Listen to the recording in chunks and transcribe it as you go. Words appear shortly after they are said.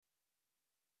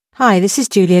Hi, this is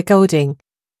Julia Golding.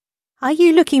 Are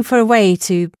you looking for a way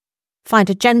to find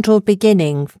a gentle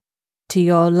beginning to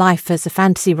your life as a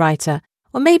fantasy writer?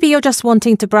 Or maybe you're just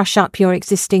wanting to brush up your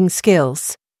existing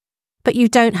skills, but you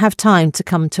don't have time to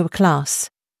come to a class.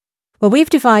 Well,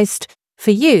 we've devised for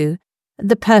you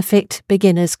the perfect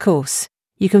beginner's course.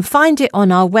 You can find it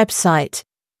on our website.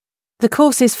 The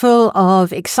course is full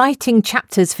of exciting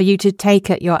chapters for you to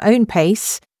take at your own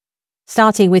pace,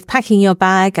 starting with packing your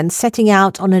bag and setting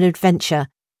out on an adventure.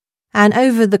 And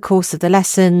over the course of the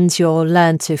lessons, you'll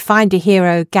learn to find a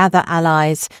hero, gather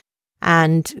allies,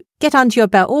 and get under your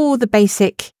belt all the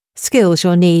basic skills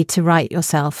you'll need to write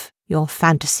yourself your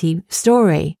fantasy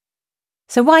story.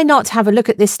 So why not have a look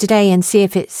at this today and see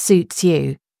if it suits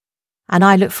you? And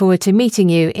I look forward to meeting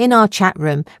you in our chat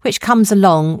room, which comes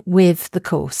along with the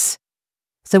course.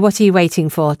 So what are you waiting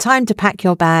for? Time to pack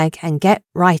your bag and get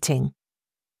writing.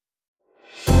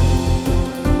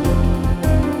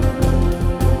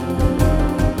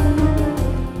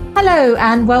 Hello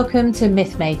and welcome to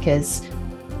Mythmakers,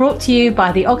 brought to you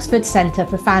by the Oxford Centre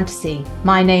for Fantasy.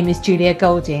 My name is Julia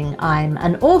Golding. I'm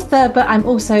an author, but I'm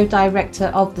also director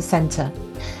of the Centre.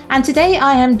 And today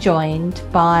I am joined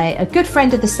by a good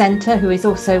friend of the Centre who is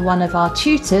also one of our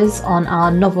tutors on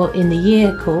our Novel in the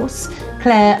Year course,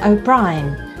 Claire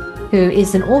O'Brien, who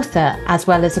is an author as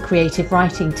well as a creative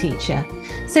writing teacher.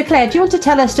 So Claire, do you want to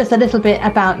tell us just a little bit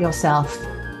about yourself?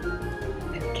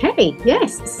 Okay,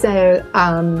 yes. So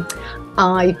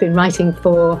I've been writing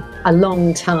for a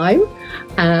long time,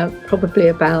 probably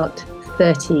about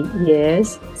 30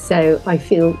 years. So I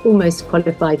feel almost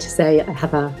qualified to say I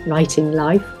have a writing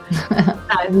life.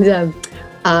 And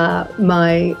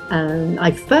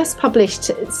I first published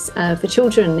for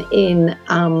children in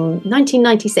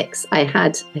 1996. I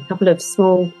had a couple of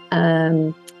small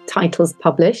titles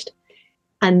published,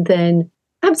 and then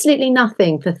absolutely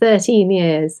nothing for 13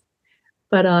 years.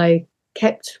 But I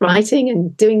kept writing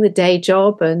and doing the day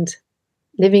job and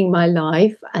living my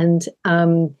life. And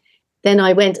then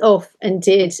I went off and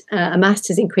did a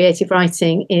master's in creative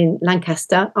writing in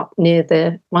Lancaster, up near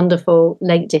the wonderful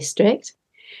Lake District.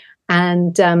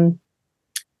 And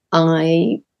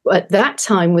I, at that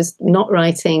time, was not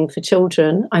writing for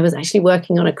children. I was actually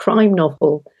working on a crime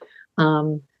novel,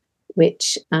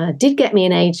 which did get me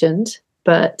an agent,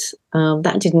 but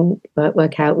that didn't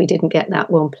work out. We didn't get that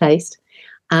one placed.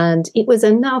 And it was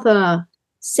another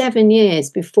 7 years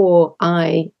before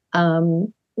I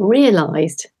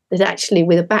realised that actually,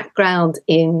 with a background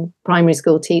in primary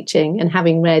school teaching and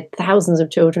having read thousands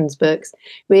of children's books,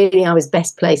 really I was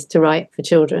best placed to write for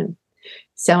children.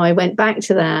 So I went back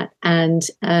to that, and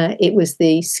it was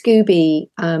the Scooby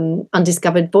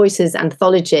Undiscovered Voices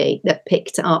anthology that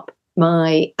picked up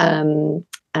my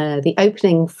the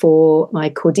opening for my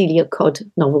Cordelia Codd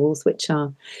novels, which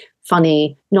are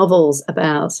funny novels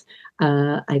about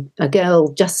a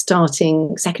girl just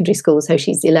starting secondary school. So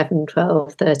she's 11,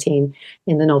 12, 13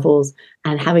 in the novels,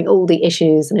 and having all the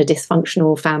issues and a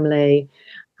dysfunctional family,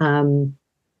 and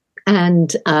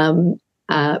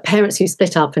parents who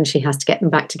split up and she has to get them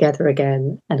back together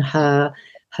again. And her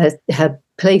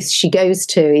place she goes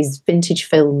to is vintage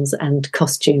films and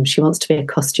costumes. She wants to be a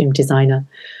costume designer.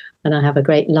 And I have a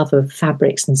great love of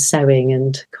fabrics and sewing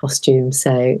and costumes,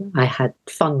 so I had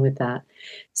fun with that.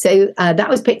 So that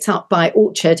was picked up by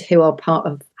Orchard, who are part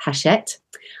of Hachette,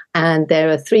 and there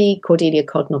are 3 Cordelia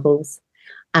Codd novels.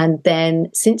 And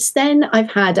then since then, I've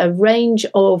had a range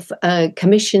of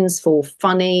commissions for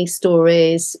funny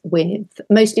stories,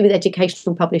 mostly with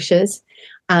educational publishers,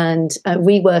 and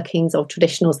reworkings of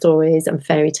traditional stories and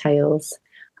fairy tales.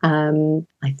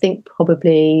 I think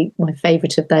probably my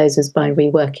favourite of those was my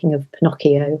reworking of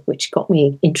Pinocchio, which got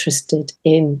me interested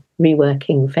in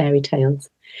reworking fairy tales.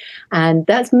 And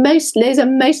those are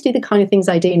mostly the kind of things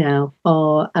I do now,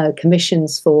 are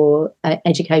commissions for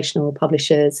educational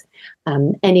publishers,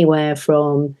 anywhere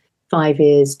from 5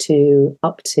 years to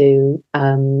up to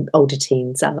older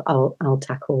teens. I'll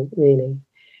tackle, really.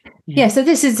 Yeah, so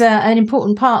this is an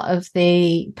important part of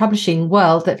the publishing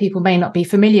world that people may not be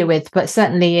familiar with, but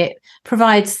certainly it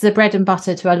provides the bread and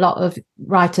butter to a lot of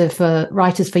writers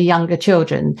for younger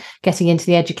children getting into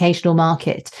the educational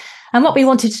market. And what we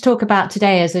wanted to talk about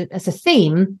today as a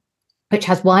theme, which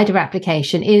has wider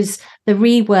application, is the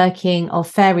reworking of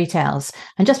fairy tales.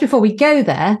 And just before we go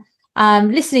there,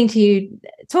 listening to you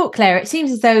talk, Claire, it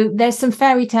seems as though there's some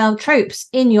fairy tale tropes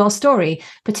in your story,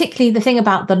 particularly the thing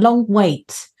about the long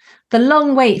wait. The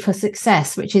long wait for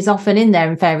success, which is often in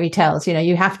there in fairy tales. You know,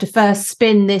 you have to first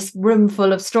spin this room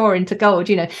full of straw into gold.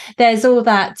 You know, there's all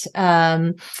that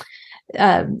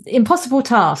impossible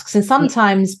tasks. And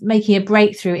sometimes making a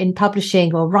breakthrough in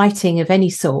publishing or writing of any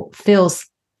sort feels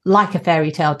like a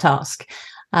fairy tale task.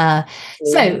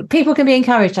 So people can be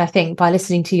encouraged, I think, by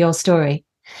listening to your story.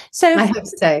 So I hope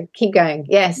so. Keep going.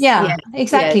 Yes. Yeah,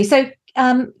 exactly. Yes. So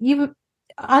you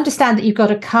understand that you've got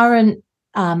a current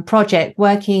project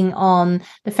working on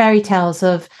the fairy tales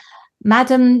of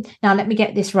Madame, now let me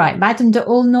get this right, Madame de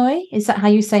Aulnoy, is that how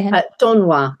you say her?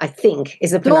 Donois, I think,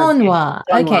 is a pronunciation. Donois.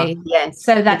 Okay. Yes.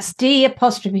 So that's D'Aulnoy.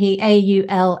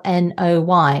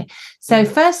 So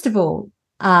first of all,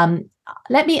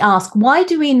 let me ask, why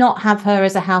do we not have her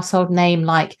as a household name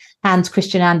like Hans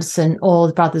Christian Andersen or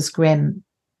the Brothers Grimm?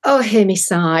 Oh, hear me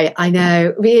sigh. I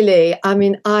know, really. I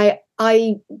mean, I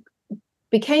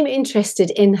became interested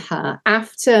in her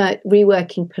after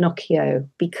reworking Pinocchio,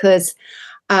 because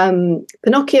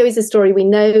Pinocchio is a story we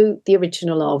know the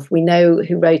original of. We know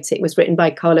who wrote it. It was written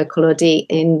by Carlo Collodi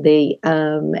in the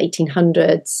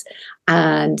 1800s,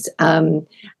 and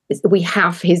we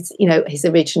have his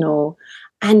original.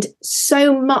 And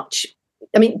so much.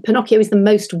 I mean, Pinocchio is the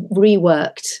most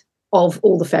reworked of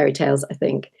all the fairy tales, I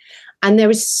think. And there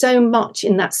is so much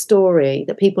in that story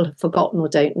that people have forgotten or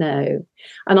don't know.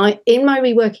 And in my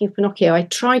reworking of Pinocchio, I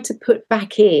tried to put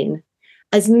back in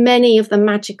as many of the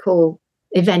magical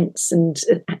events and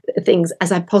things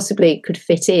as I possibly could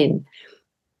fit in.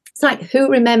 It's like, who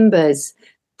remembers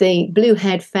the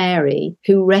blue-haired fairy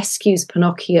who rescues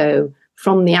Pinocchio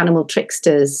from the animal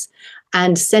tricksters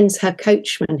and sends her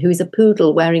coachman, who is a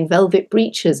poodle wearing velvet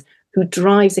breeches, who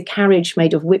drives a carriage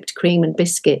made of whipped cream and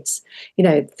biscuits?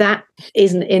 That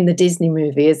isn't in the Disney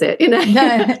movie, is it?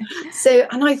 No. So,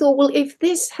 and I thought, well, if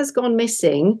this has gone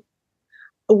missing,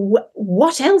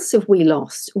 what else have we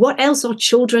lost? What else are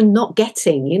children not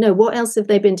getting? What else have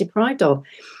they been deprived of?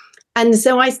 And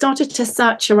so I started to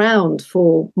search around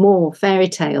for more fairy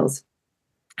tales.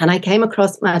 And I came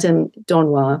across Madame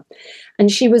Donois,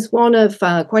 and she was one of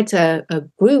quite a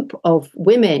group of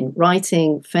women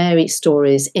writing fairy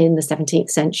stories in the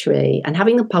 17th century and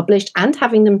having them published and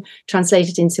having them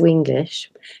translated into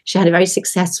English. She had a very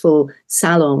successful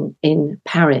salon in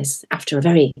Paris after a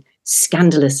very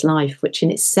scandalous life, which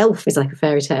in itself is like a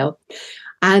fairy tale.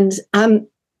 And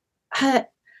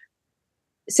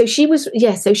so she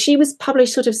was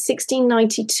published sort of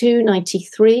 1692,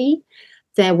 93.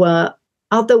 There were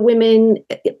other women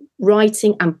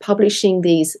writing and publishing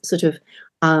these sort of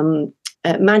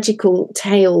magical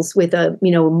tales with a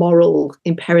moral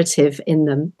imperative in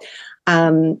them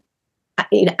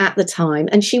at the time.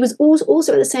 And she was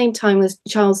also at the same time as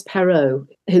Charles Perrault,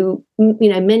 who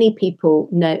many people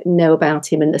know about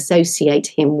him and associate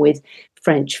him with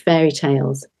French fairy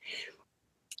tales.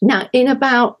 Now, in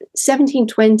about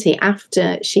 1720,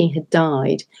 after she had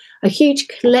died, a huge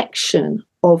collection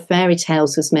of fairy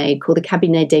tales was made called the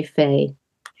Cabinet des Fées.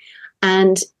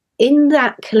 And in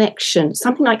that collection,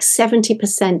 something like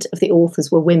 70% of the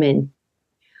authors were women.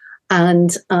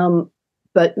 And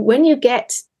but when you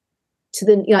get to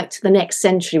the next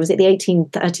century, was it the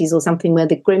 1830s or something, where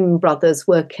the Grimm brothers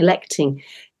were collecting,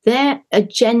 their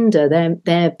agenda,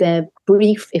 their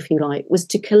brief, if you like, was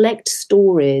to collect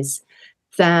stories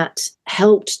that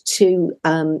helped to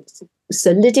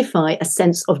solidify a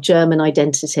sense of German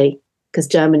identity, because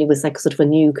Germany was like sort of a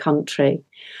new country.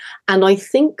 And I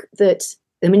think that,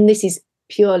 this is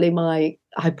purely my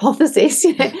hypothesis,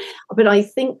 but I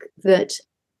think that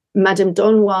Madame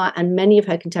Donois and many of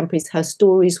her contemporaries, her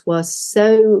stories were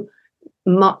so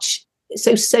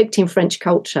soaked in French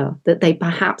culture that they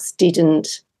perhaps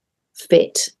didn't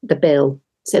fit the bill.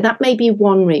 So that may be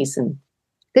one reason.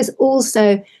 There's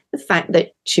also the fact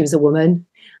that she was a woman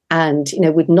and,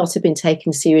 would not have been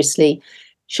taken seriously.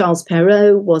 Charles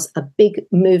Perrault was a big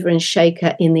mover and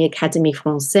shaker in the Académie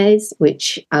Française,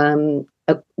 which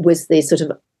was the sort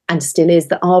of, and still is,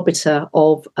 the arbiter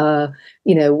of,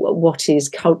 what is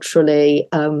culturally,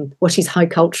 what is high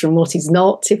culture and what is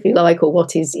not, if you like, or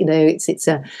what is, it's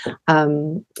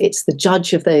the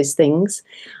judge of those things.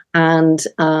 And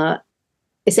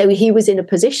so he was in a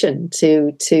position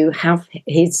to have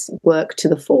his work to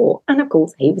the fore. And of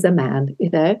course, he was a man,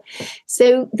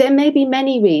 So there may be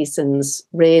many reasons,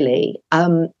 really.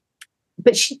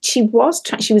 But she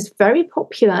was very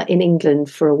popular in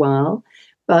England for a while.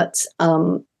 But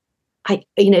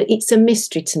it's a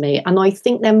mystery to me. And I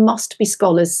think there must be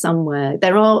scholars somewhere.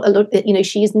 There are a lot,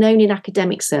 she is known in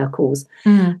academic circles.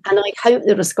 And I hope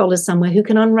there are scholars somewhere who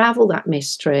can unravel that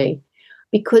mystery,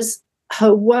 because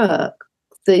her work,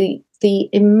 the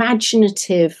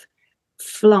imaginative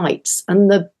flights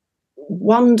and the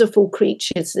wonderful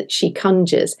creatures that she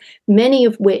conjures, many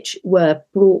of which were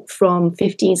brought from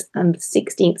 15th and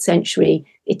 16th century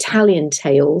Italian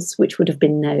tales, which would have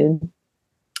been known.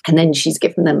 And then she's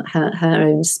given them her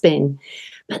own spin.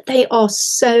 But they are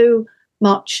so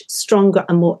much stronger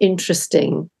and more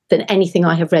interesting than anything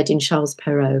I have read in Charles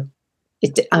Perrault.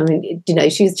 She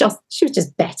was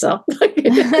just better.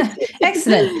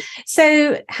 Excellent.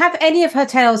 So have any of her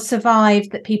tales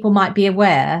survived that people might be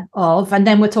aware of? And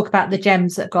then we'll talk about the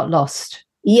gems that got lost.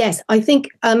 Yes, I think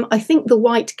The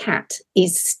White Cat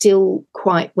is still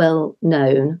quite well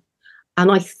known.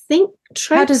 And I think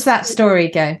how does that story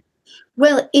go?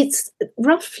 Well, it's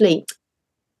roughly,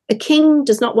 a king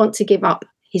does not want to give up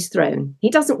his throne.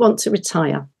 He doesn't want to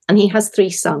retire, and he has 3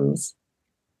 sons.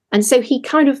 And so he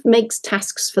kind of makes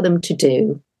tasks for them to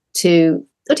do,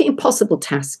 not impossible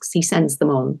tasks, he sends them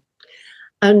on.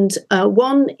 And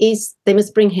one is they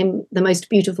must bring him the most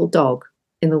beautiful dog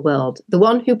in the world. The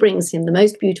one who brings him the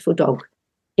most beautiful dog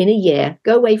in a year,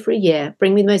 go away for a year,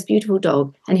 bring me the most beautiful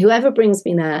dog, and whoever brings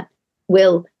me there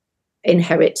will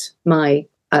inherit my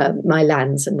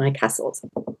lands and my castles.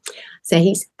 So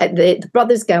the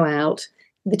brothers go out.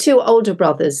 The 2 older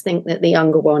brothers think that the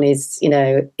younger one is,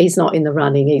 he's not in the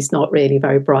running. He's not really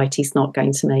very bright. He's not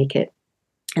going to make it.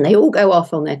 And they all go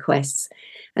off on their quests.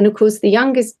 And of course, the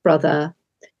youngest brother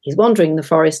is wandering the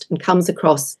forest and comes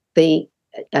across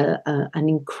an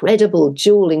incredible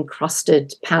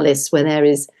jewel-encrusted palace where there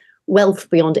is wealth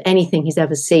beyond anything he's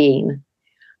ever seen.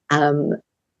 And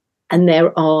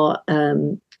there are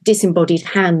disembodied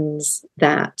hands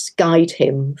that guide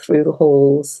him through the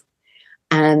halls.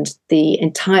 And the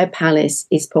entire palace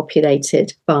is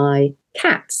populated by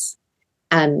cats.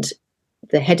 And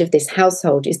the head of this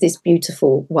household is this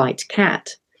beautiful white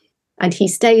cat. And he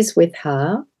stays with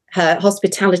her. Her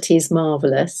hospitality is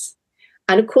marvelous.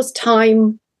 And of course,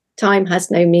 time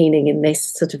has no meaning in this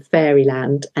sort of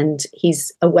fairyland. And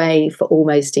he's away for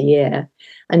almost a year.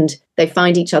 And they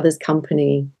find each other's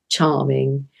company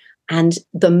charming. And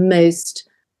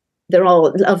there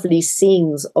are lovely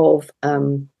scenes of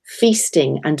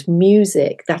feasting and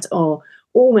music that are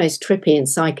almost trippy and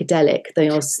psychedelic. They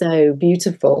are so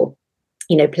beautiful,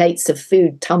 plates of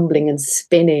food tumbling and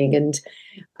spinning, and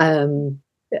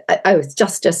it's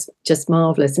just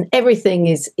marvelous. And everything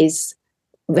is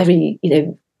very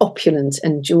opulent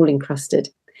and jewel encrusted.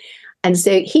 And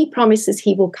so he promises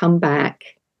he will come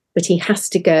back, but he has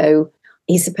to go.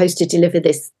 He's supposed to deliver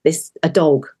a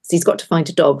dog. So he's got to find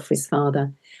a dog for his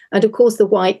father. And of course, the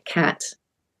white cat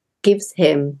gives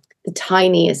him the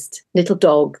tiniest little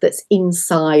dog that's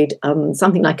inside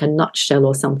something like a nutshell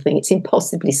or something. It's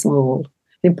impossibly small,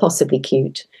 impossibly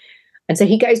cute. And so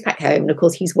he goes back home, and of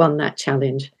course he's won that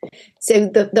challenge. So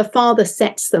the father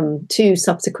sets them 2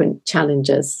 subsequent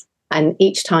challenges, and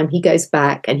each time he goes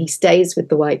back and he stays with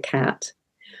the white cat.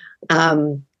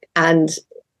 And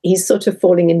he's sort of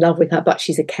falling in love with her, but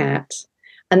she's a cat.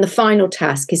 And the final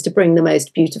task is to bring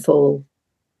the beautiful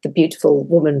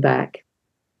woman back.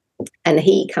 And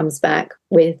he comes back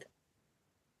with,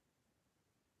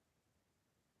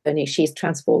 and she's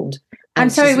transformed. I'm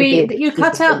sorry, you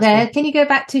cut out there. Can you go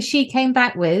back to she came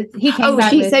back with? He came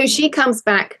back with. So she comes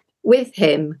back with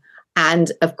him,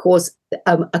 and of course,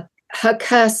 her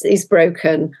curse is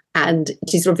broken, and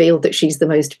it is revealed that she's the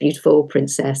most beautiful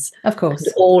princess. Of course,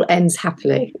 and all ends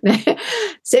happily.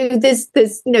 So there's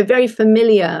very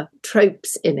familiar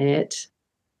tropes in it,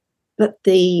 but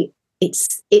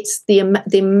it's the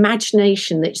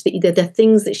imagination that the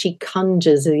things that she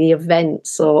conjures, the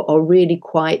events are really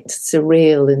quite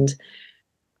surreal and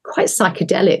quite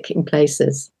psychedelic in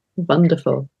places.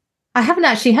 Wonderful. I haven't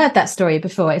actually heard that story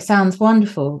before. It sounds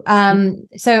wonderful.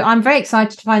 So I'm very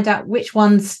excited to find out which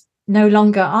ones no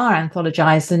longer are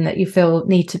anthologized and that you feel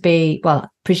need to be, well,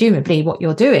 presumably what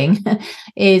you're doing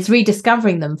is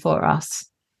rediscovering them for us.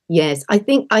 Yes, I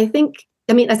think,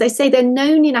 as I say, they're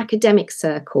known in academic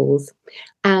circles.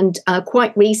 And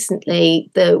quite recently,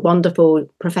 the wonderful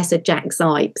Professor Jack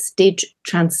Zipes did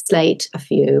translate a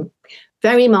few,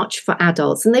 very much for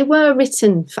adults. And they were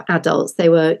written for adults. They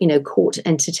were, court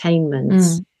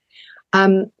entertainments.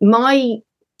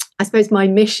 I suppose my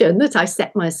mission that I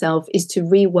set myself is to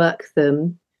rework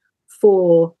them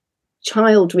for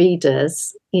child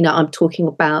readers. I'm talking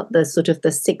about the sort of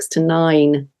the 6 to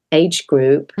 9 age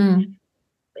group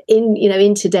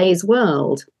in today's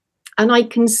world. And I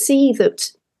can see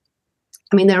that,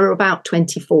 there are about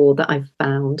 24 that I've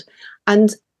found.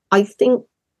 And I think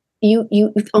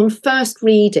you on first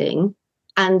reading,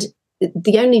 and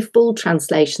the only full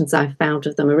translations I've found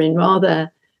of them are in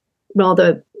rather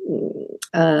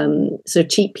sort of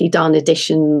cheaply done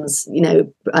editions,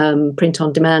 print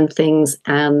on demand things,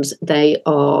 and they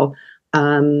are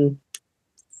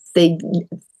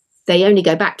they only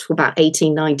go back to about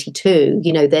 1892.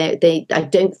 I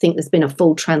don't think there's been a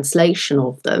full translation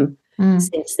of them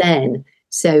since then.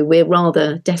 So we're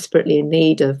rather desperately in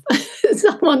need of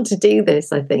someone to do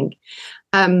this, I think.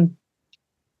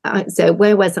 So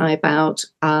where was I about?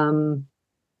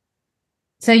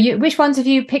 So which ones have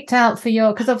you picked out for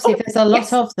your, because obviously there's a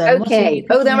lot of them. Okay.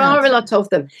 There are a lot of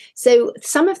them. So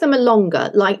some of them are longer,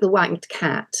 like The Wagged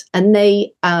Cat, and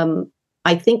they,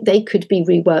 I think they could be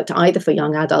reworked either for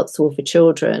young adults or for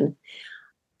children.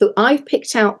 But I've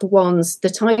picked out the ones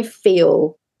that I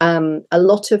feel a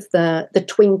lot of the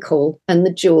twinkle and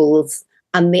the jewels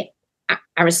and the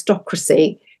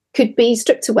aristocracy could be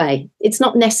stripped away. It's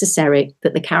not necessary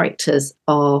that the characters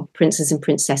are princes and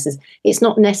princesses. It's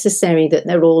not necessary that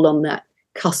they're all on that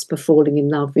cusp of falling in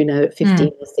love, at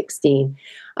 15 or 16.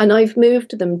 And I've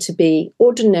moved them to be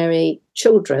ordinary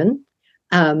children,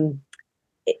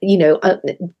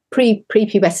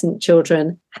 prepubescent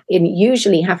children,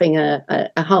 usually having a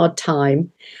hard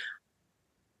time,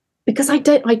 because I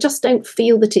just don't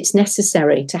feel that it's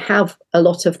necessary to have a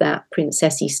lot of that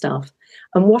princessy stuff.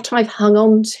 And what I've hung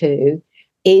on to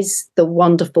is the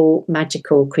wonderful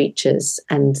magical creatures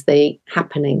and the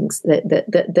happenings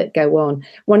that go on.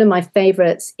 One of my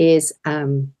favourites is,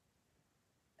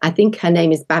 I think her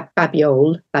name is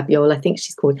Babiole. Babiole, I think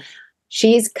she's called.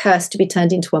 She is cursed to be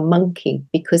turned into a monkey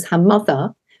because her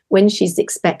mother, when she's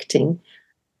expecting,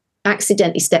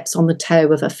 accidentally steps on the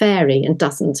toe of a fairy and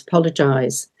doesn't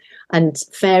apologise. And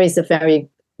fairies are very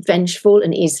vengeful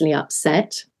and easily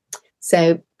upset.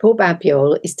 So poor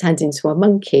Babiole is turned into a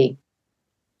monkey.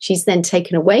 She's then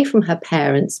taken away from her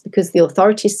parents because the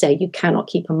authorities say you cannot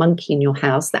keep a monkey in your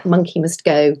house. That monkey must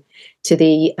go to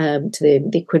the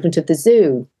equivalent of the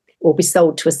zoo or be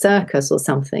sold to a circus or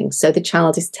something. So the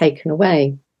child is taken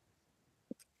away.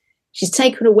 She's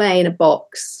taken away in a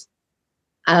box,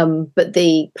 but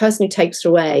the person who takes her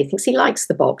away thinks he likes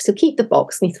the box. He'll keep the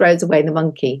box and he throws away the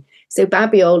monkey. So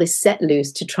Babiole is set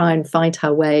loose to try and find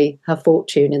her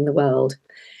fortune in the world.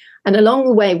 And along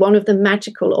the way, one of the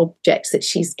magical objects that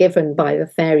she's given by the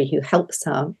fairy who helps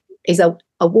her is a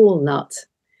walnut.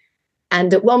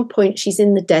 And at one point, she's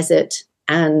in the desert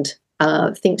and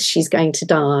thinks she's going to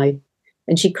die.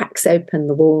 And she cracks open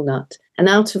the walnut. And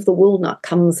out of the walnut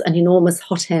comes an enormous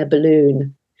hot air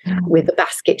balloon with a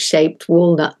basket-shaped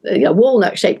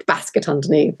walnut-shaped basket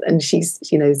underneath. And she's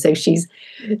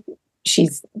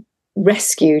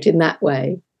rescued in that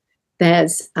way.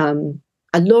 There's a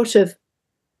lot of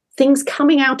things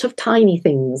coming out of tiny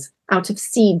things, out of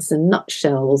seeds and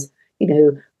nutshells,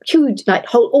 huge, like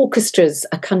whole orchestras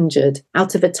are conjured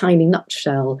out of a tiny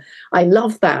nutshell. I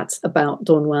love that about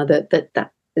Donois,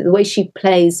 that the way she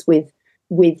plays with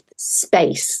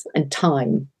space and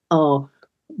time are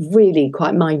really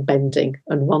quite mind-bending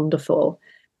and wonderful.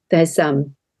 There's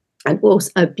and also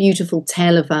a beautiful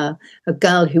tale of a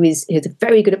girl who is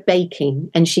very good at baking,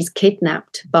 and she's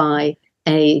kidnapped by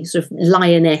a sort of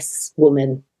lioness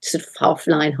woman, sort of half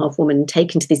lion, half woman, and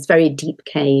taken to this very deep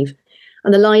cave.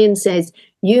 And the lion says,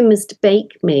 "You must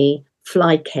bake me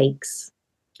fly cakes.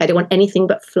 I don't want anything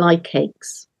but fly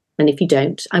cakes. And if you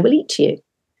don't, I will eat you."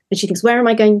 And she thinks, where am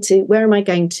I going to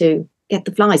get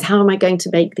the flies? How am I going to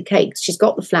bake the cakes? She's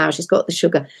got the flour, she's got the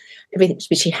sugar, everything.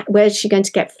 But where is she going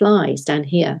to get flies? Down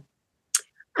here.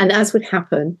 And as would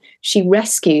happen, she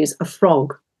rescues a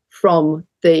frog from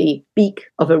the beak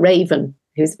of a raven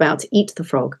who's about to eat the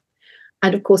frog.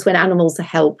 And of course, when animals are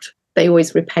helped, they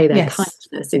always repay their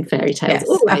kindness in fairy tales.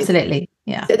 Yes, absolutely.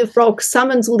 Yeah. So the frog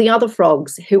summons all the other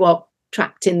frogs who are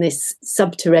trapped in this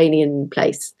subterranean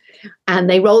place, and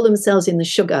they roll themselves in the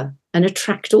sugar and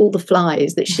attract all the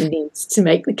flies that she needs to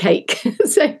make the cake.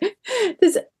 So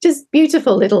there's just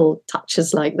beautiful little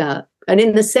touches like that. And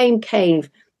in the same cave,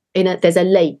 there's a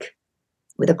lake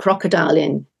with a crocodile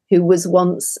in, who was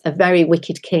once a very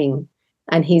wicked king,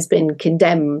 and he's been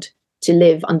condemned to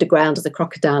live underground as a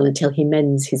crocodile until he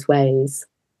mends his ways.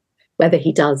 Whether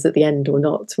he does at the end or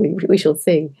not, we shall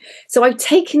see. So I've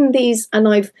taken these and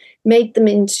I've made them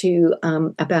into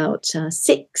about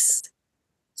 6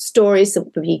 stories that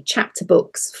would be chapter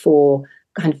books for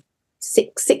kind of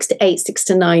 6 to 8, 6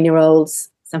 to 9-year-olds,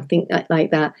 something like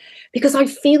that. Because I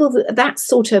feel that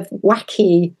sort of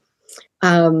wacky,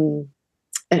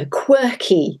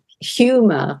 quirky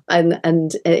humour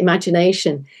and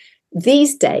imagination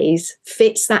these days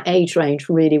fits that age range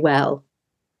really well.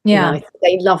 Yeah.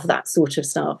 They love that sort of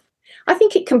stuff. I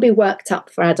think it can be worked up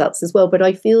for adults as well, but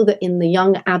I feel that in the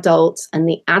young adult and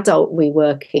the adult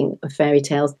reworking of fairy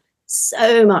tales,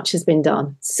 so much has been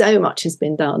done.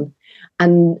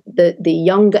 And the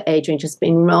younger age range has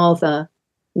been rather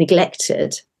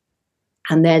neglected,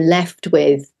 and they're left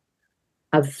with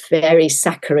a very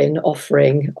saccharine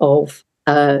offering of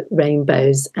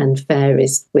rainbows and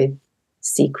fairies with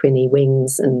sequiny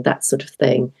wings and that sort of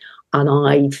thing. And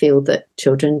I feel that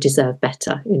children deserve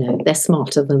better. They're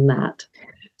smarter than that.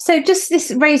 So just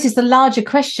this raises the larger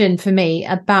question for me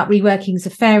about reworkings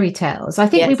of fairy tales. I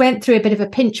think we went through a bit of a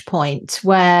pinch point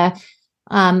where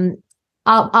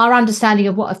our understanding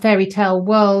of what a fairy tale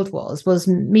world was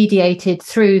mediated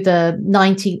through the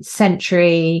 19th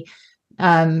century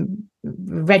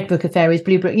Red Book of Fairies,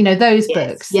 Blue Book, those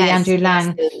books, the Andrew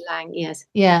Lang. Yes.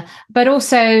 Yeah, but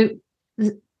also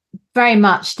very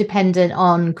much dependent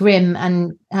on Grimm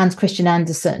and Hans Christian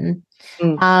Andersen.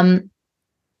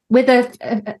 With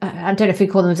I don't know if we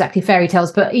call them exactly fairy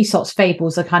tales, but Aesop's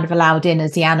fables are kind of allowed in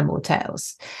as the animal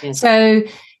tales. Yes. So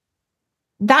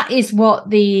that is what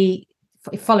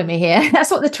follow me here, that's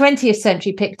what the 20th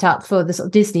century picked up for the sort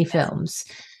of Disney films.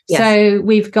 Yes. So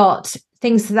we've got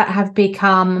things that have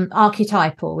become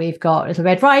archetypal. We've got Little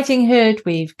Red Riding Hood,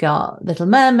 we've got Little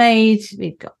Mermaid,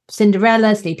 we've got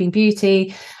Cinderella, Sleeping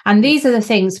Beauty, and these are the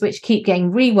things which keep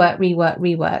getting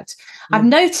reworked. I've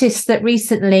noticed that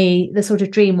recently the sort of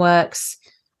DreamWorks,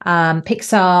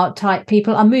 Pixar type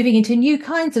people are moving into new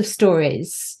kinds of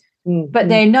stories, but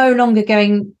they're no longer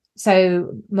going,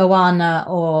 so Moana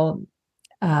or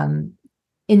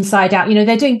Inside Out,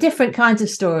 they're doing different kinds of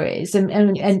stories and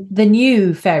the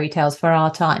new fairy tales for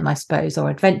our time, I suppose, or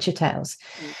adventure tales.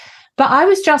 But I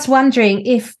was just wondering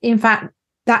if, in fact,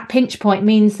 that pinch point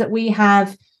means that we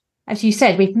have, as you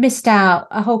said, we've missed out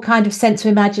a whole kind of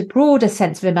broader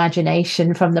sense of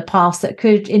imagination from the past that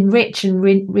could enrich and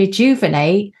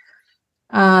rejuvenate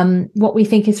what we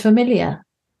think is familiar.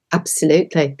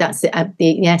 Absolutely. That's it.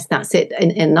 Yes, that's it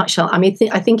in a nutshell. I mean,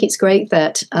 I think it's great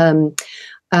that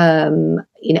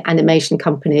animation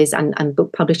companies and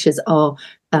book publishers are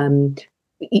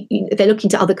they're looking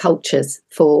to other cultures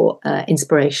for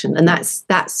inspiration, and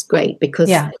that's great because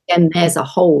again, there's a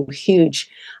whole huge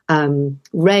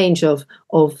range of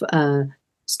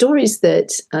stories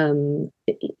that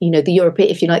the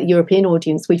European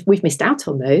audience, we've missed out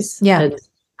on those. Yeah. And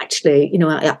actually,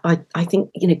 I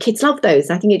think kids love those.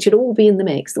 I think it should all be in the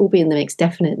mix,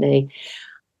 definitely.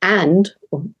 But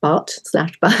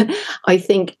I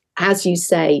think, as you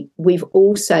say, we've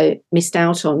also missed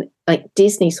out on, like,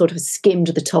 Disney sort of skimmed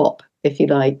the top, if you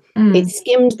like. It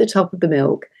skimmed the top of the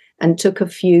milk and took a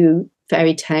few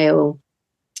well-known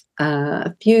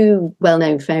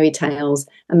fairy tales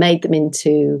and made them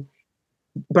into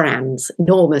brands,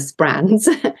 enormous brands.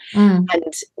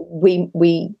 And we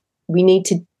need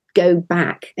to go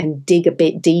back and dig a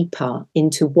bit deeper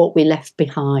into what we left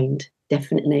behind,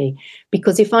 definitely.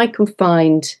 Because if I can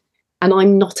find, and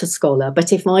I'm not a scholar,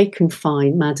 but if I can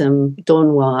find Madame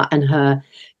Donois and her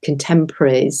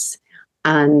contemporaries,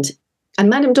 and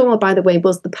Madame Donois, by the way,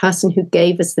 was the person who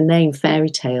gave us the name fairy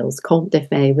tales. Conte de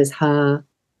Fées was her,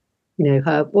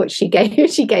 what she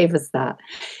gave us that.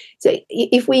 So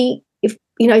if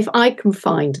I can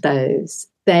find those,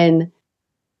 then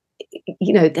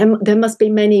there must be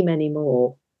many, many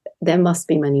more. There must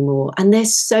be many more, and they're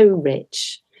so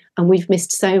rich, and we've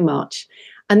missed so much.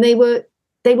 And they were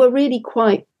really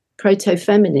quite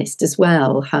proto-feminist as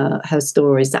well, her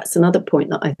stories. That's another point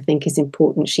that I think is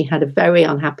important. She had a very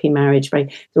unhappy marriage. There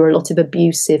were a lot of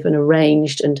abusive and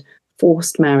arranged and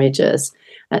forced marriages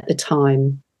at the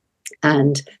time.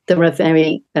 And there are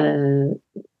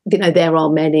there are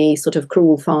many sort of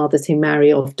cruel fathers who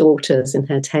marry off daughters in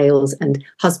her tales, and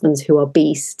husbands who are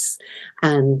beasts,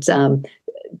 and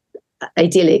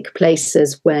idyllic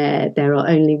places where there are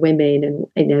only women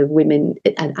and women,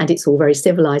 and it's all very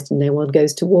civilized and no one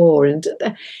goes to war. And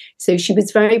so she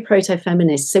was very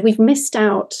proto-feminist. So we've missed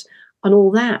out on all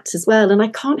that as well. And I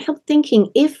can't help thinking,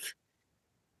 if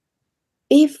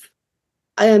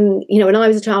when I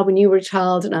was a child, when you were a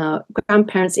child, and our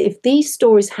grandparents, if these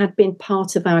stories had been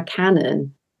part of our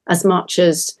canon as much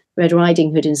as Red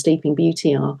Riding Hood and Sleeping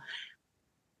Beauty are,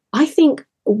 I think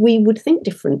we would think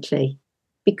differently,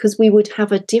 because we would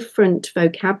have a different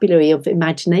vocabulary of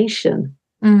imagination.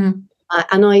 And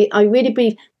I really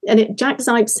believe, and Jack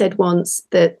Zipes said once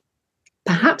that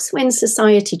perhaps when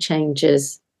society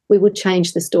changes, we would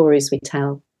change the stories we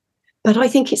tell. But I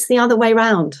think it's the other way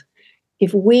around.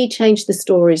 If we change the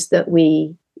stories that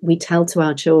we tell to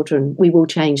our children, we will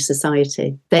change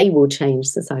society. They will change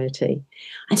society.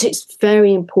 And so it's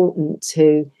very important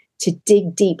to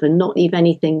dig deep and not leave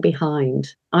anything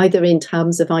behind, either in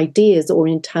terms of ideas or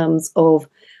in terms of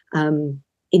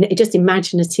just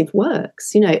imaginative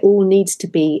works. It all needs to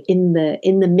be in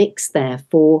the mix there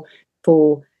for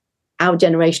our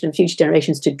generation and future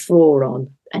generations to draw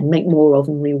on and make more of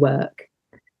and rework.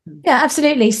 Yeah,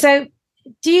 absolutely. So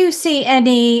do you see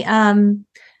any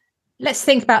let's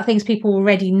think about things people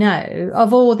already know.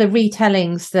 Of all the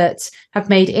retellings that have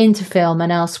made into film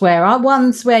and elsewhere, are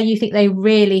ones where you think they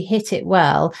really hit it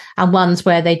well and ones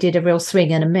where they did a real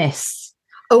swing and a miss?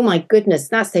 Oh my goodness,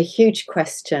 that's a huge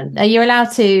question. You're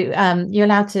allowed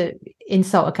to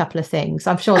insult a couple of things.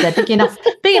 I'm sure they're big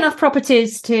enough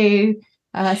properties to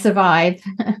survive.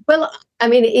 Well, I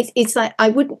mean, it's like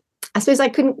I suppose I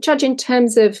couldn't judge in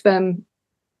terms of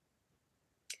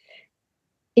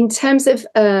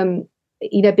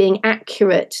being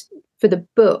accurate for the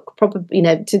book, probably,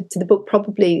 to the book,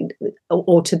 probably,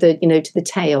 or to the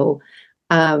tale,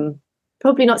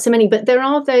 probably not so many, but there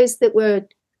are those that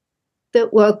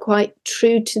were quite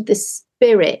true to the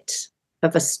spirit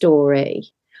of a story.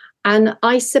 And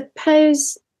I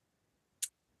suppose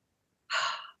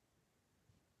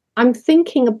I'm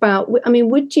thinking about, I mean,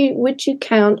 would you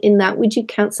count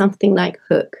something like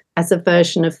Hook as a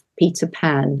version of Peter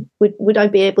Pan? Would I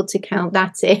be able to count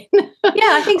that in? Yeah,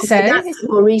 I think so. That's a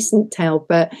more recent tale,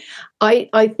 but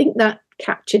I think that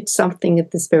captured something of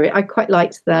the spirit. I quite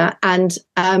liked that. And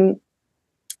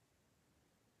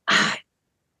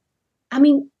I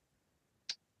mean,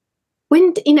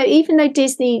 when, even though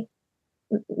Disney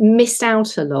missed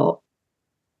out a lot,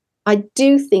 I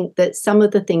do think that some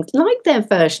of the things, like their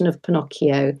version of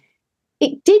Pinocchio,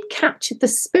 it did capture the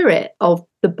spirit of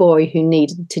the boy who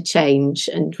needed to change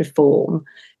and reform.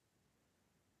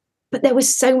 But there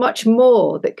was so much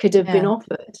more that could have been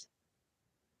offered.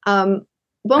 I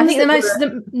think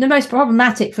the most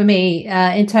problematic for me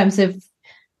in terms of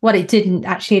what it didn't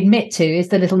actually admit to is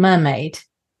The Little Mermaid.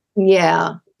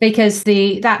 Yeah. Because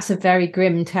that's a very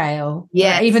grim tale.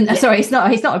 Yeah. Sorry, it's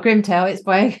not a grim tale, it's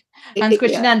by Hans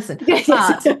Christian Andersen.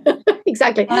 But,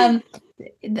 exactly.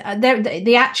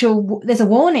 There's a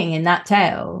warning in that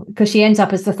tale because she ends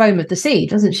up as the foam of the sea,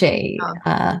 doesn't she?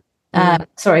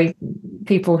 Sorry,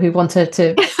 people who wanted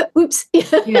to oops.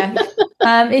 Yeah.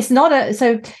 It's not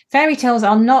so fairy tales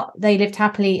are not they lived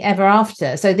happily ever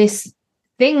after. So this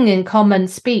thing in common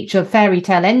speech of fairy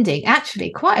tale ending, actually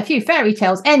quite a few fairy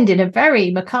tales end in a very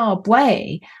macabre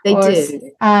way. They do.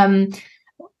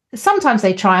 Sometimes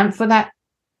they triumph for that,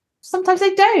 sometimes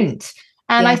they don't.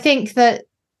 And I think that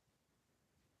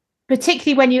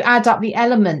particularly when you add up the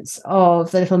elements of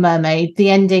The Little Mermaid,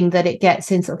 the ending that it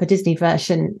gets in sort of a Disney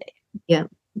version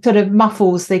sort of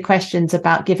muffles the questions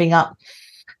about giving up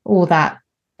all that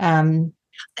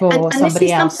for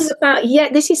somebody else.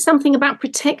 This is something about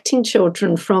protecting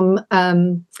children from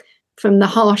the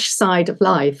harsh side of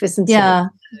life, isn't it?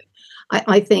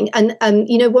 I think, and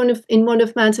one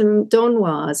of Madame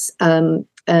Donois's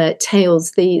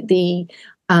tales, the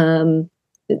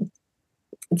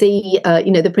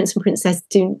prince and princess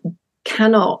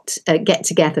cannot get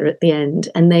together at the end,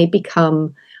 and they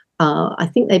become, I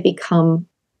think they become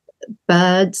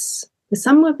birds.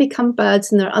 Some will become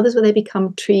birds, and there are others where they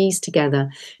become trees together.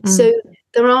 So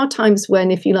there are times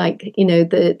when, if you like,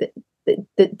 the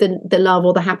love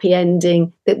or the happy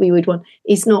ending that we would want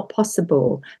is not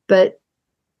possible. And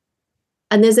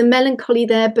there's a melancholy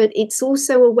there, but it's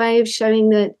also a way of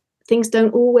showing that things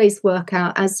don't always work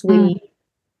out as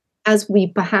we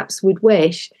perhaps would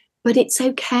wish. But it's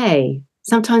okay.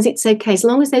 Sometimes it's okay as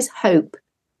long as there's hope.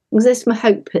 As long as there's some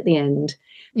hope at the end.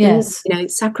 Yes,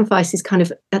 sacrifice is kind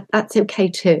of that's okay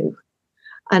too.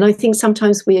 And I think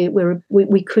sometimes we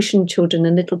cushion children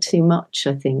a little too much,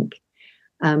 I think,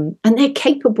 and they're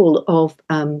capable of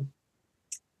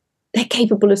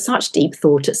such deep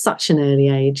thought at such an early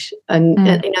age, and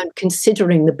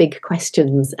considering the big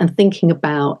questions and thinking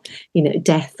about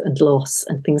death and loss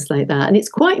and things like that. And it's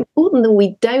quite important that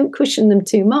we don't cushion them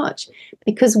too much,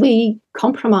 because we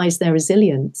compromise their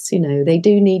resilience. They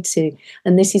do need to,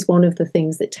 and this is one of the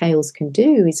things that tales can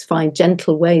do, is find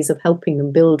gentle ways of helping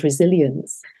them build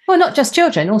resilience. Well, not just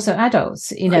children, also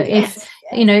adults. If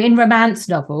in romance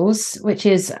novels, which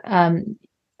is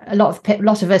a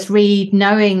lot of us read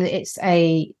knowing that it's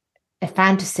a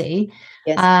fantasy,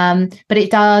 but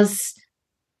it does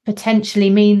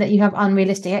potentially mean that you have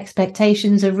unrealistic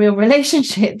expectations of real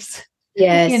relationships.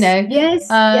 Yes. Yes,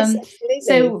 absolutely.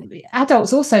 So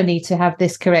adults also need to have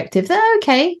this corrective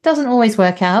that doesn't always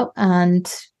work out,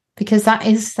 and because that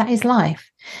is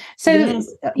life. So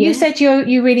you said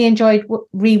you really enjoyed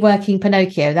reworking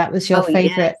Pinocchio. That was your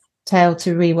favorite tale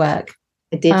to rework.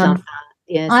 I did love that.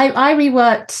 Yes. I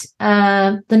reworked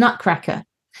The Nutcracker.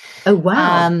 Oh,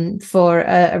 wow. For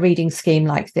a reading scheme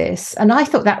like this. And I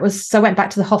thought that was, so I went back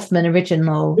to the Hoffman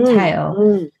original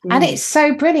tale. And it's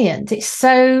so brilliant. It's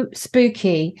so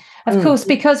spooky. Of course,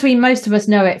 because most of us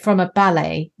know it from a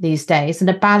ballet these days, and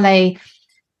a ballet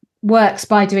works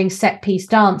by doing set piece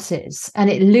dances, and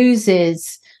it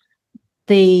loses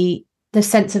the the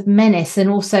sense of menace and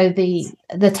also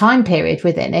the time period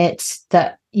within it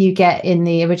that you get in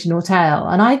the original tale.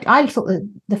 And I thought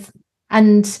that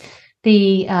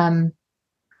the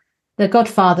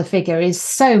godfather figure is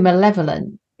so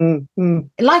malevolent.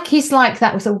 Like he's like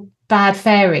that was a bad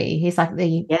fairy. He's like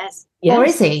yes. Or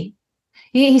is he?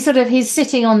 He's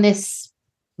sitting on this.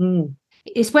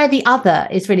 It's where the other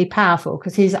is really powerful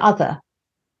because he's other.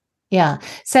 Yeah.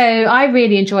 So I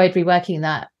really enjoyed reworking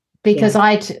that because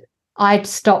I'd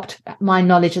stopped my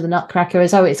knowledge of the Nutcracker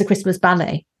as it's a Christmas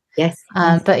ballet. Yes.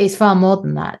 But it's far more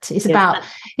than that. It's about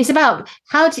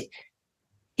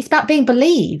being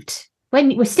believed.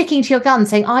 When we're sticking to your gun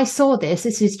saying, I saw this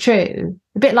is true.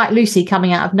 A bit like Lucy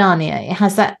coming out of Narnia. It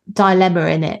has that dilemma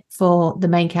in it for the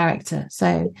main character.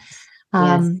 So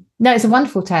no, it's a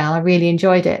wonderful tale. I really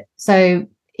enjoyed it. So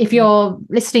if you're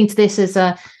listening to this as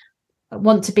a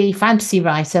want to be fantasy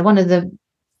writer, one of the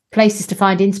places to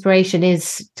find inspiration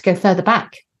is to go further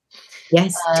back.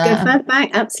 Yes, to go further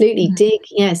back, absolutely. Dig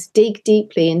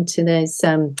deeply into those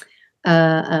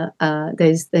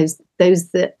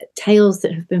the tales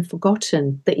that have been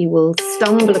forgotten that you will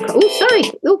stumble across.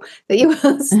 That you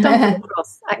will stumble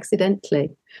across accidentally.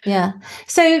 Yeah.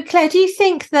 So, Claire, do you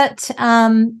think that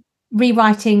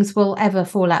rewritings will ever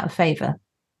fall out of favour?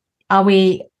 Are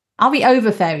we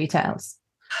over fairy tales?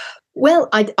 Well,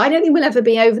 I don't think we'll ever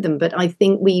be over them, but I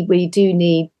think they do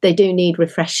need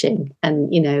refreshing, and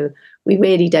we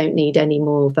really don't need any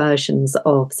more versions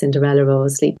of Cinderella or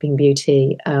Sleeping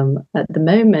Beauty at the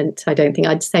moment.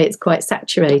 I'd say it's quite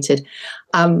saturated,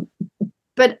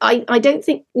 but I don't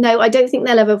think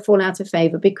they'll ever fall out of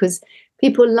favour because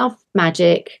people love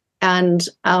magic and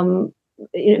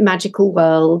magical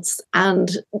worlds,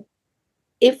 and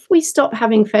if we stop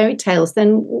having fairy tales,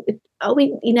 then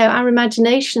our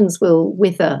imaginations will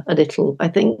wither a little, I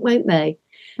think, won't they?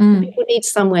 People need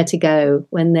somewhere to go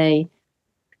when they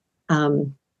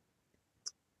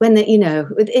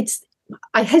it's.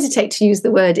 I hesitate to use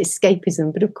the word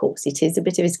escapism, but of course it is a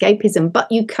bit of escapism. But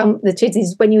the truth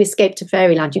is, when you escape to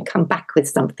fairyland, you come back with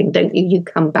something, don't you? You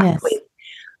come back with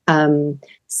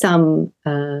some,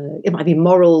 it might be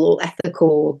moral or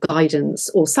ethical guidance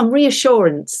or some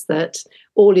reassurance that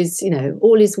all is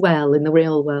well in the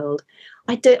real world.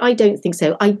 I don't think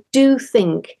so. I do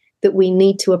think that we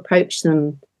need to approach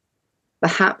them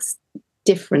perhaps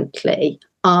differently.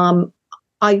 I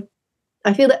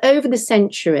feel that over the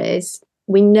centuries,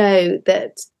 we know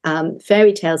that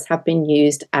fairy tales have been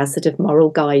used as sort of moral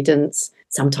guidance,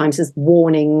 sometimes as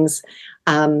warnings,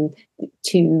 to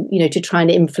try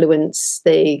and influence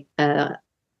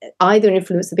either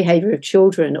influence the behaviour of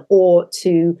children or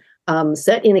to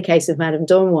certainly in the case of Madame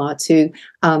Dormois to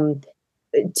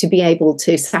be able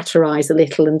to satirise a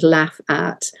little and laugh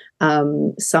at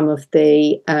some of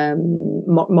the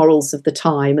morals of the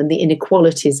time and the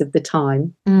inequalities of the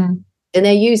time. And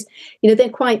they're used, they're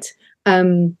quite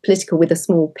political with a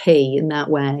small p in that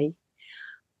way.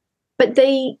 But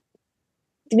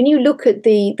when you look at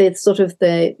the sort of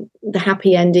the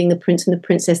happy ending, the prince and the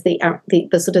princess, the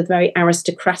sort of very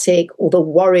aristocratic or the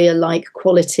warrior-like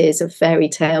qualities of fairy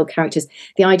tale characters,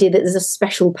 the idea that there's a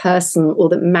special person or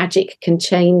that magic can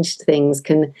change things,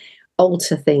 can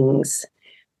alter things.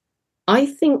 I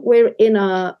think we're in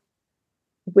a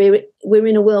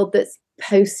world that's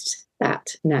post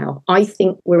that now. I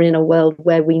think we're in a world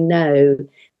where we know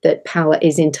that power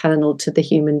is internal to the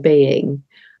human being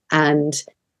and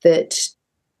that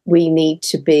we need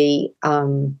to be,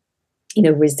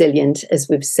 resilient, as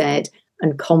we've said,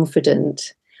 and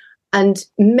confident. And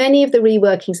many of the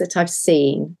reworkings that I've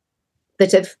seen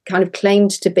that have kind of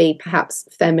claimed to be perhaps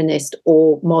feminist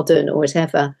or modern or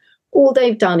whatever, all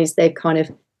they've done is they've kind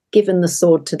of given the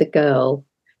sword to the girl.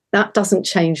 That doesn't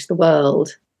change the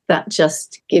world. That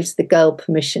just gives the girl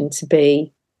permission to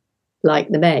be like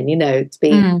the men,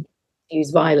 to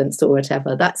use violence or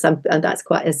whatever. That's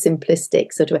quite a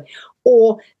simplistic sort of way.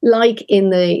 Or like in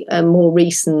the more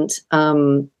recent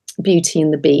Beauty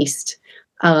and the Beast,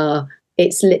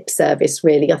 it's lip service,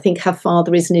 really. I think her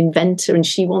father is an inventor and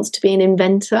she wants to be an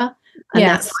inventor. And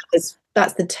that's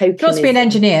the token. She wants to be an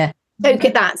engineer.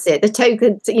 That's it. The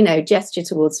token, gesture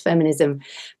towards feminism.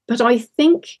 But I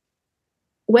think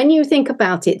when you think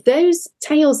about it, those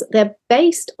tales, a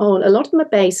lot of them are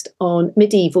based on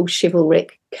medieval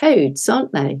chivalric codes,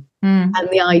 aren't they? And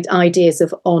the ideas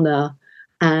of honour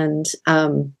and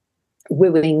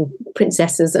wooing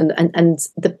princesses and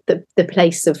the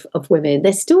place of women.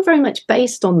 They're still very much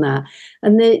based on that.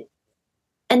 And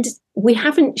we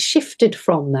haven't shifted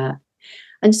from that.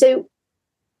 And so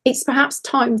it's perhaps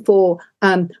time for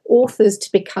authors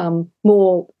to become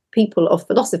more people of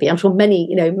philosophy. I'm sure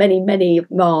many, many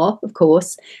are, of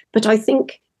course. But I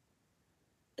think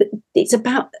that it's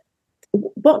about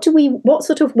what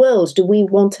sort of world do we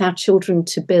want our children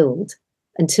to build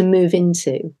and to move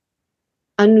into?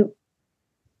 And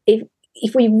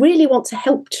if we really want to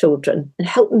help children and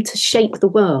help them to shape the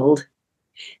world,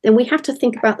 then we have to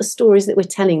think about the stories that we're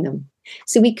telling them.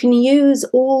 So we can use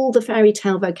all the fairy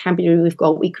tale vocabulary we've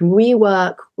got. We can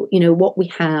rework, what we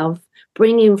have,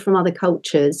 bring in from other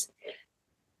cultures.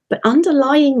 But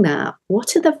underlying that,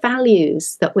 what are the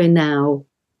values that we're now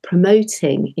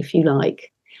promoting, if you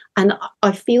like? And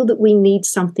I feel that we need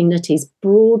something that is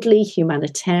broadly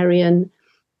humanitarian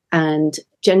and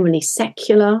generally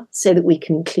secular, so that we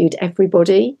can include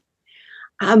everybody.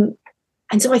 And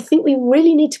so I think we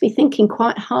really need to be thinking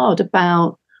quite hard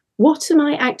about, what am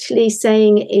I actually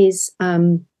saying is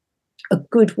a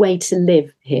good way to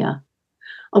live here?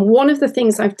 And one of the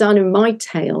things I've done in my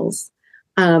tales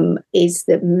is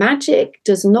that magic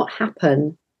does not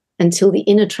happen until the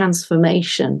inner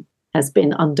transformation has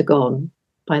been undergone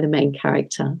by the main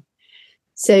character.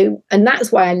 So, and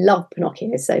that's why I love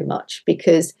Pinocchio so much,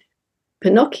 because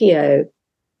Pinocchio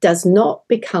does not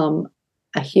become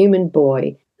a human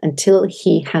boy until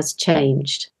he has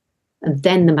changed, and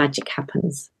then the magic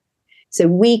happens. So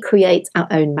we create our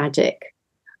own magic.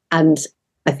 And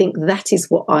I think that is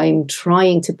what I'm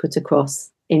trying to put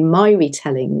across in my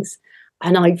retellings.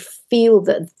 And I feel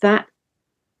that,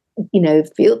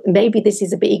 maybe this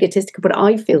is a bit egotistical, but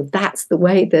I feel that's the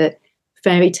way that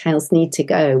fairy tales need to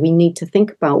go. We need to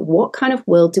think about, what kind of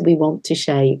world do we want to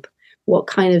shape? What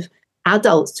kind of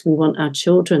adults do we want our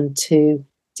children to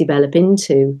develop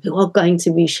into, who are going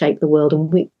to reshape the world?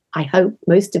 And I hope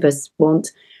most of us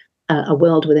want a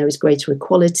world where there is greater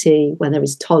equality, where there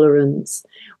is tolerance,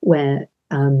 where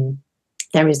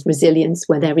there is resilience,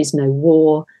 where there is no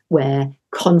war, where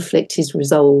conflict is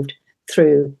resolved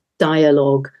through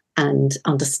dialogue and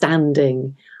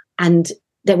understanding. And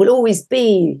there will always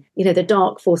be, the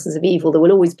dark forces of evil. There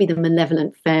will always be the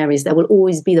malevolent fairies. There will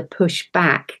always be the push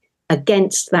back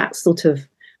against that sort of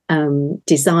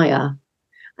desire.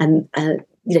 And,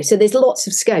 so there's lots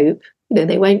of scope.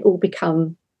 They won't all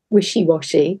become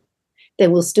wishy-washy. There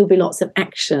will still be lots of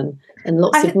action and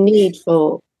lots of need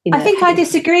for... I think I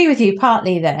disagree with you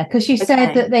partly there, because you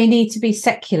said that they need to be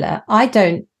secular. I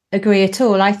don't agree at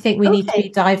all. I think we need to be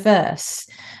diverse.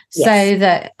 Yes. So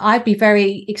that I'd be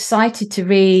very excited to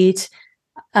read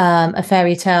a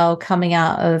fairy tale coming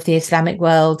out of the Islamic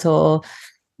world, or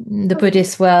the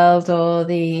Buddhist world, or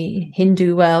the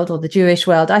Hindu world, or the Jewish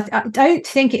world. I don't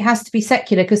think it has to be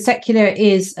secular, because secular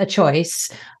is a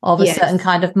choice of a certain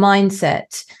kind of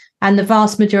mindset. And the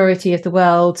vast majority of the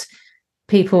world,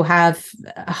 people have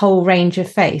a whole range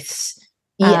of faiths.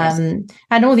 Yes.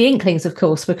 And all the Inklings, of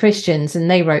course, were Christians, and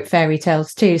they wrote fairy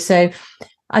tales too. So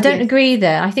I don't agree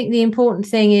there. I think the important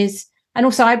thing is, and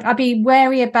also I'd be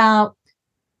wary about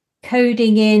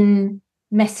coding in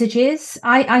messages.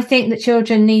 I think that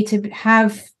children need to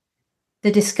have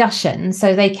the discussion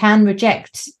so they can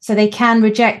reject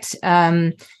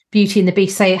Beauty and the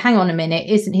Beast. Say, hang on a minute,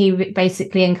 isn't he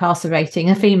basically incarcerating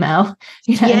a female?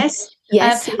 Yes.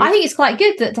 I think it's quite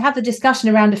good to have the discussion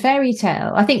around a fairy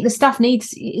tale. I think the stuff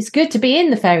it's good to be in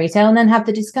the fairy tale and then have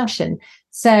the discussion.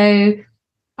 So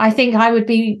I think I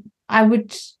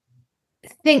would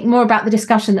think more about the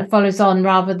discussion that follows on,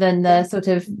 rather than the sort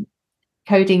of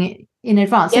coding it in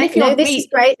advance. Yeah, this is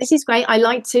great. This is great. I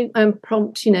like to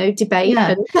prompt, debate.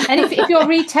 Yeah. And if you're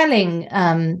retelling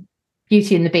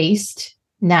Beauty and the Beast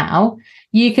now,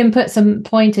 you can put some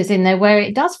pointers in there where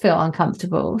it does feel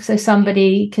uncomfortable, so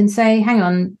somebody can say, hang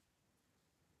on,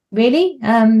 really,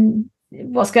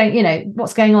 what's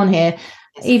going on here?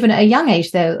 Even at a young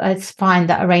age, though, I find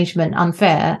that arrangement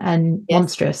unfair and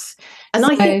monstrous. And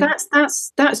I think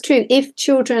that's true. If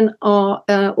children are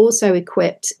also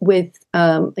equipped with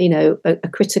a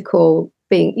critical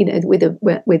being, with the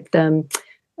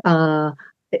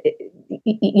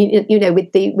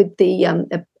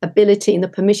ability and the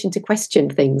permission to question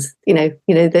things,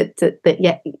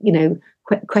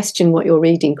 question what you're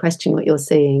reading, question what you're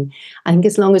seeing. I think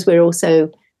as long as we're also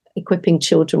equipping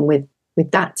children with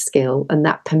that skill and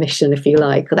that permission, if you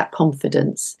like, or that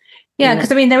confidence. Yeah, because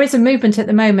there is a movement at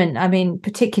the moment,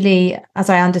 particularly as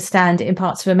I understand it, in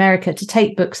parts of America, to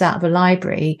take books out of a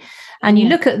library. And you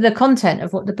look at the content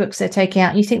of what the books they're taking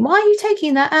out and you think, why are you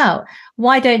taking that out?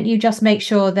 Why don't you just make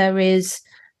sure there is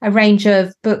a range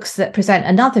of books that present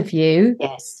another view?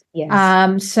 Yes.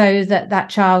 So that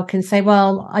child can say,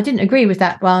 well, I didn't agree with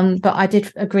that one, but I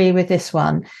did agree with this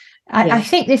one. I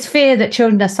think this fear that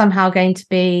children are somehow going to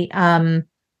be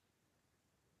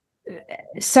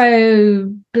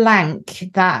so blank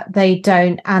that they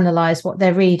don't analyze what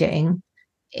they're reading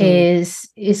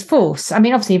is false. I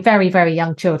mean, obviously, very, very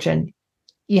young children,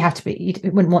 you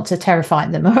wouldn't want to terrify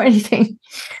them or anything.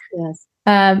 Yes.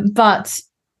 But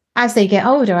as they get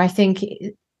older, I think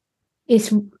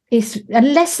it's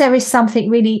unless there is something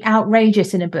really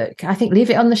outrageous in a book, I think leave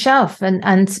it on the shelf and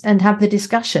have the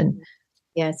discussion.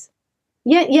 Yes.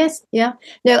 Yeah. Yes. Yeah.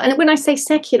 No. And when I say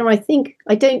secular, I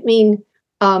don't mean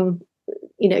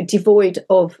devoid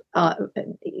of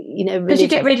because you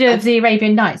get rid of the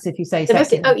Arabian Nights if you say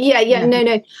secular. Oh yeah.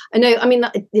 No. I mean,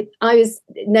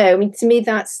 to me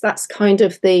that's kind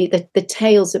of the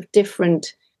tales of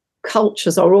different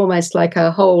cultures are almost like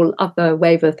a whole other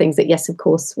wave of things that, yes, of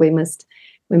course, we must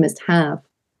have.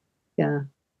 Yeah.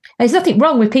 There's nothing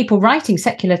wrong with people writing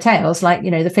secular tales like,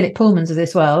 the Philip Pullmans of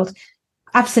this world.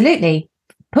 Absolutely.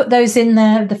 Put those in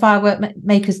there. The Firework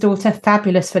Maker's Daughter,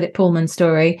 fabulous Philip Pullman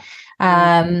story.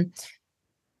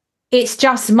 It's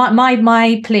just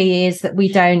my plea is that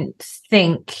we don't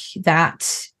think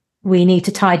that we need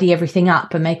to tidy everything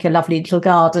up and make a lovely little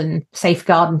safe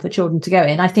garden for children to go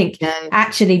in. I think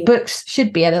actually books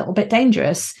should be a little bit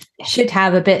dangerous, should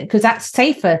have a bit, because that's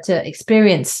safer to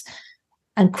experience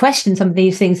and question some of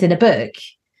these things in a book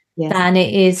than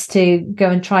it is to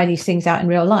go and try these things out in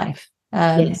real life.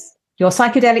 Your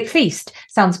Psychedelic Feast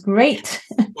sounds great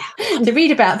to read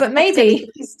about, but maybe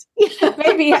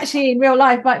actually in real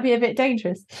life might be a bit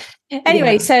dangerous.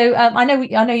 Anyway, so I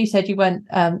know you said you weren't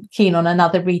keen on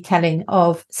another retelling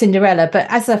of Cinderella, but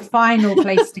as a final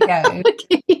place to go,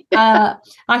 I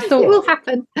thought it will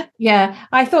happen. Yeah,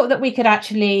 I thought that we could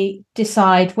actually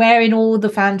decide where in all the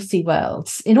fantasy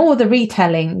worlds, in all the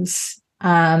retellings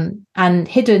and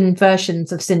hidden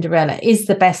versions of Cinderella is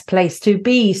the best place to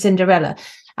be Cinderella.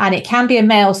 And it can be a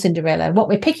male Cinderella. What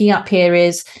we're picking up here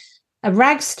is a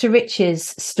rags to riches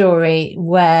story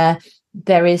where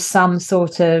there is some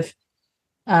sort of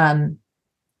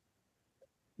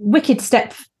wicked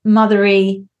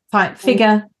stepmothery type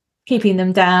figure keeping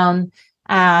them down,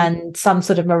 and some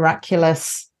sort of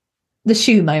miraculous the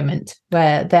shoe moment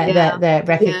where they're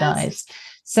recognized. Yes.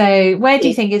 So where do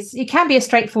you think it can be a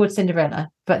straightforward Cinderella,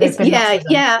 but there's been I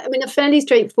mean, a fairly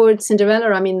straightforward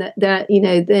Cinderella. I mean,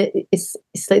 it's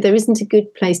like there isn't a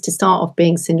good place to start off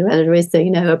being Cinderella, is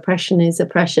there? Oppression is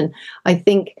oppression. I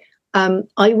think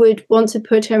I would want to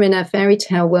put her in a fairy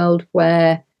tale world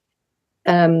where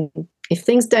if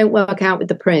things don't work out with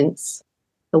the prince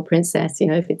or princess,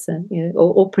 if it's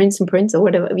or prince and prince or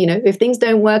whatever, if things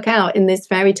don't work out in this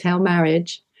fairy tale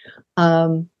marriage,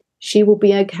 she will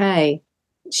be okay.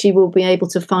 She will be able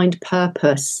to find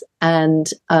purpose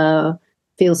and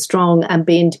feel strong and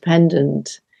be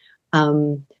independent.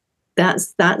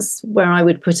 That's where I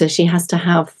would put her. She has to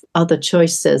have other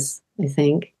choices, I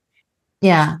think.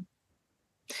 Yeah.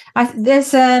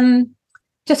 There's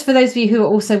just for those of you who are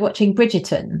also watching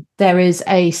Bridgerton, there is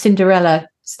a Cinderella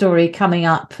story coming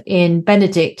up in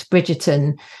Benedict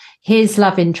Bridgerton. His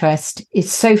love interest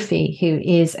is Sophie, who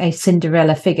is a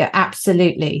Cinderella figure.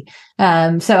 Absolutely.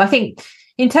 So I think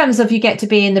in terms of you get to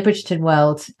be in the Bridgerton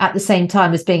world at the same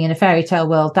time as being in a fairy tale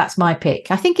world, that's my pick.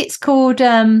 I think it's called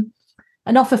An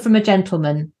Offer from a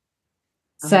Gentleman.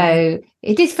 So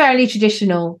it is fairly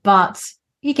traditional, but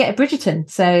you get a Bridgerton.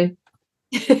 So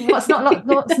what's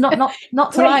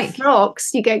not to like?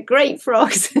 Frocks. You get great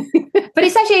frocks. But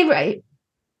it's actually,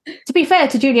 to be fair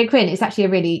to Julia Quinn, it's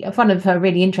actually one of her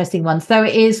really interesting ones, though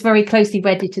it is very closely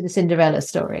wedded to the Cinderella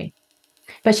story.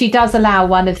 But she does allow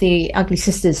one of the ugly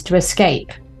sisters to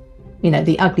escape.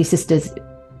 The ugly sisters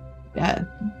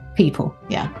people.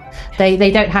 Yeah,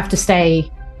 they don't have to stay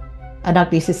an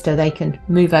ugly sister. They can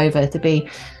move over to be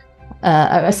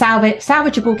a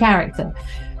salvageable character.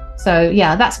 So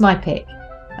yeah, that's my pick.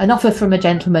 An Offer from a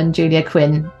Gentleman, Julia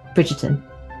Quinn, Bridgerton.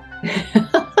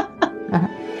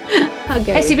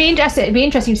 Okay. It'd be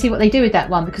interesting to see what they do with that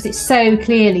one, because it's so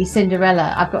clearly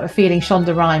Cinderella. I've got a feeling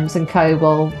Shonda Rhimes and co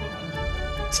will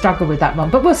struggle with that one,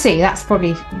 but we'll see. That's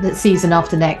probably the season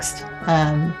after next.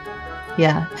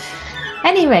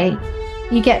 Anyway,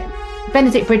 you get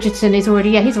Benedict Bridgerton he's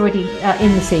already in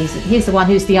the season. He's the one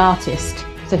who's the artist,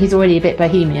 so he's already a bit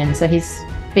bohemian, so he's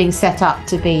being set up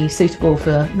to be suitable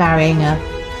for marrying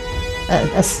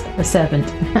a servant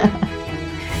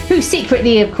who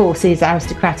secretly, of course, is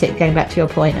aristocratic, going back to your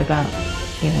point about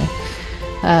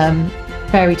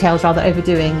fairy tales rather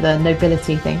overdoing the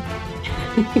nobility thing.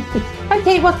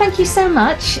 Okay, well, thank you so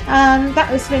much. That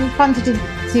has been fun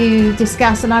to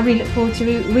discuss, and I really look forward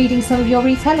to reading some of your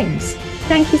retellings.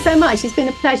 Thank you so much. It's been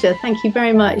a pleasure. Thank you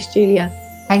very much, Julia.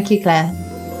 Thank you, Claire.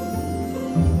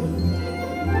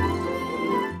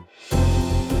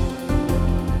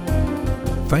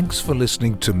 Thanks for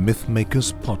listening to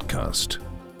Mythmakers Podcast,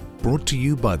 brought to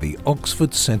you by the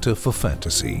Oxford Centre for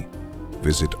Fantasy.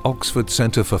 Visit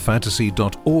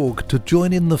oxfordcentreforfantasy.org to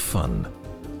join in the fun.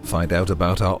 Find out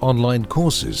about our online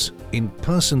courses,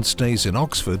 in-person stays in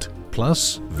Oxford,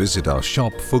 plus visit our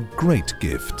shop for great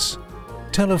gifts.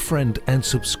 Tell a friend and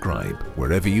subscribe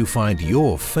wherever you find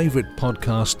your favourite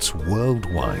podcasts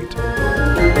worldwide.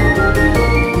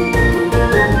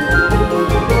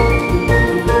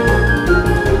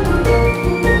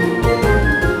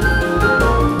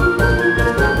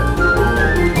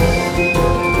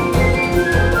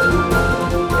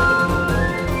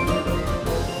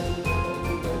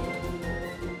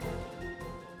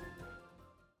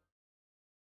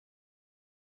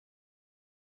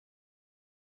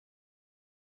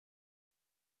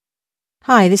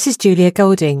 Hi, this is Julia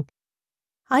Golding.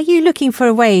 Are you looking for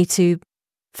a way to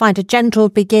find a gentle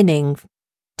beginning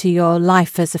to your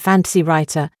life as a fantasy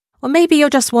writer? Or maybe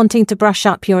you're just wanting to brush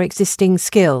up your existing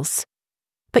skills,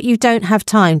 but you don't have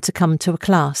time to come to a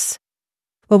class.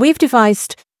 Well, we've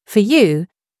devised for you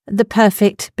the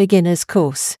perfect beginner's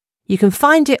course. You can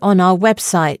find it on our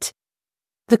website.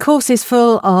 The course is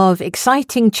full of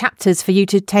exciting chapters for you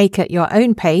to take at your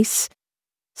own pace,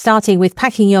 starting with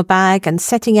packing your bag and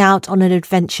setting out on an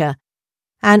adventure.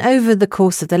 And over the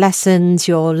course of the lessons,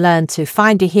 you'll learn to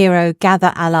find a hero,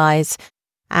 gather allies,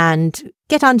 and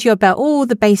get under your belt all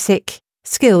the basic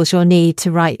skills you'll need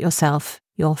to write yourself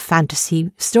your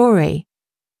fantasy story.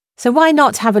 So why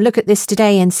not have a look at this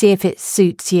today and see if it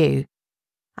suits you?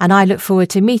 And I look forward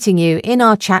to meeting you in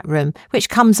our chat room, which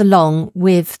comes along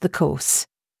with the course.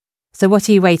 So what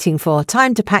are you waiting for?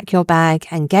 Time to pack your bag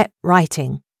and get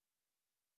writing.